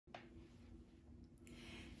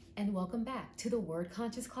and welcome back to the Word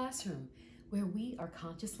Conscious Classroom, where we are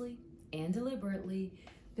consciously and deliberately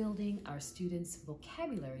building our students'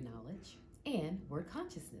 vocabulary knowledge and word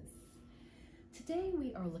consciousness. Today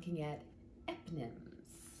we are looking at eponyms.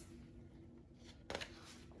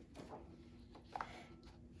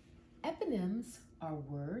 Eponyms are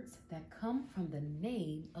words that come from the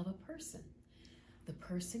name of a person. The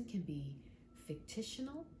person can be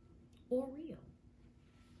fictional or real.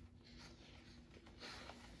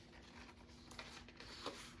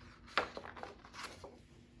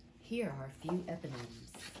 Here are a few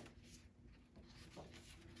eponyms.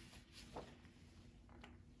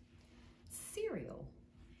 Cereal.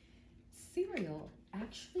 Cereal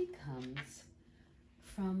actually comes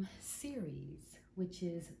from Ceres, which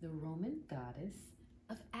is the Roman goddess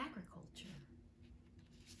of agriculture.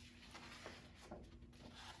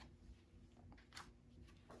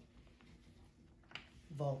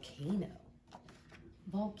 Volcano.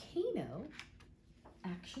 Volcano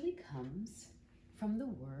actually comes from the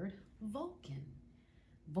word Vulcan.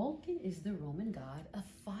 Vulcan is the Roman god of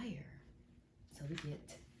fire. So we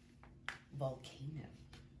get volcano.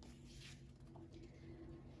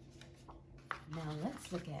 Now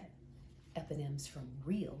let's look at eponyms from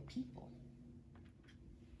real people.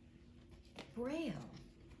 Braille.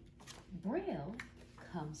 Braille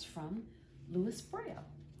comes from Louis Braille.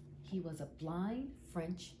 He was a blind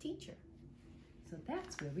French teacher. So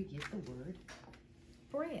that's where we get the word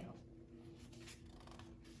Braille.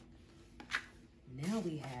 Now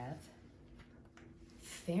we have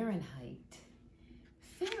Fahrenheit.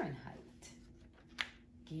 Fahrenheit.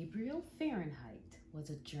 Gabriel Fahrenheit was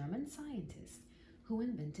a German scientist who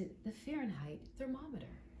invented the Fahrenheit thermometer.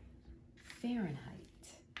 Fahrenheit.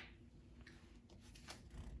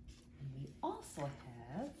 And we also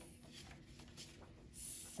have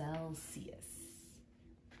Celsius.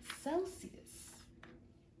 Celsius.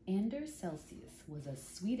 Anders Celsius was a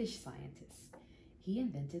Swedish scientist. He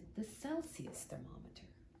invented the Celsius thermometer.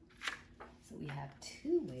 So we have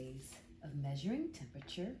two ways of measuring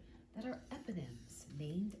temperature that are eponyms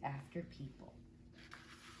named after people.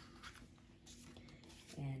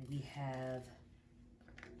 And we have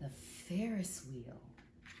the Ferris wheel.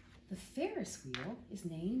 The Ferris wheel is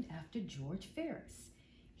named after George Ferris.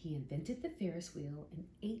 He invented the Ferris wheel in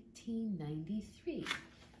 1893.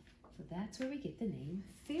 So that's where we get the name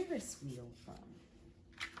Ferris wheel from.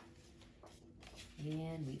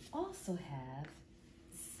 And we also have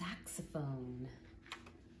saxophone.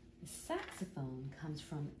 The saxophone comes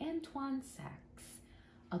from Antoine Sax,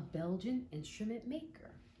 a Belgian instrument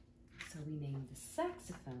maker. So we named the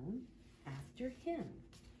saxophone after him.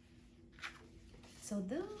 So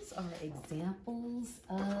those are examples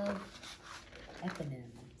of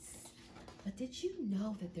eponyms. But did you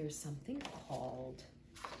know that there's something called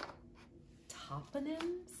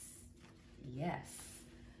toponyms? Yes.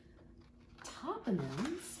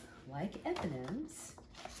 Toponyms, like eponyms,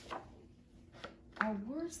 are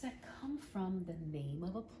words that come from the name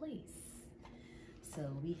of a place. So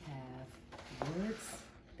we have words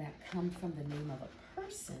that come from the name of a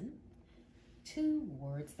person to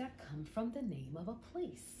words that come from the name of a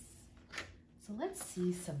place. So let's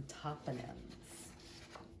see some toponyms.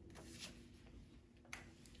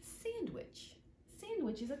 Sandwich.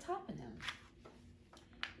 Sandwich is a toponym.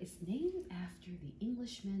 It's named after the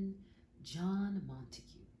Englishman John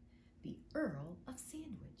Montague, the Earl of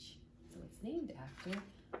Sandwich. So it's named after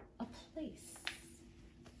a place.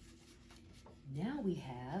 Now we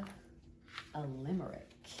have a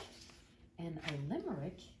limerick. And a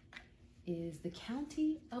limerick is the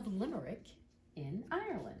county of Limerick in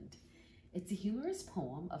Ireland. It's a humorous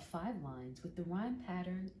poem of 5 lines with the rhyme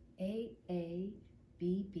pattern A,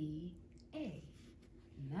 B, B, A.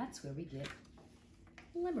 And that's where we get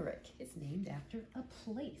Limerick. It's named after a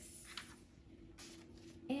place.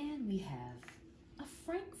 And we have a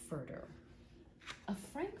Frankfurter. A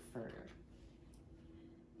Frankfurter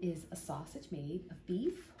is a sausage made of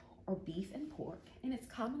beef or beef and pork, and it's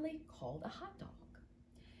commonly called a hot dog.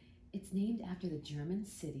 It's named after the German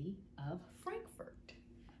city of Frankfurt.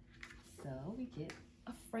 So we get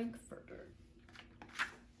a Frankfurter.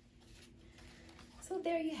 So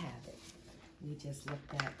there you have it. We just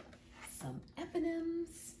looked at some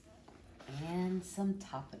eponyms and some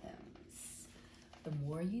toponyms. The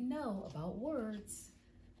more you know about words,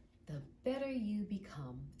 the better you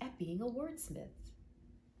become at being a wordsmith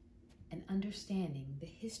and understanding the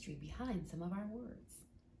history behind some of our words.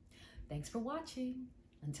 Thanks for watching.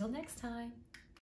 Until next time.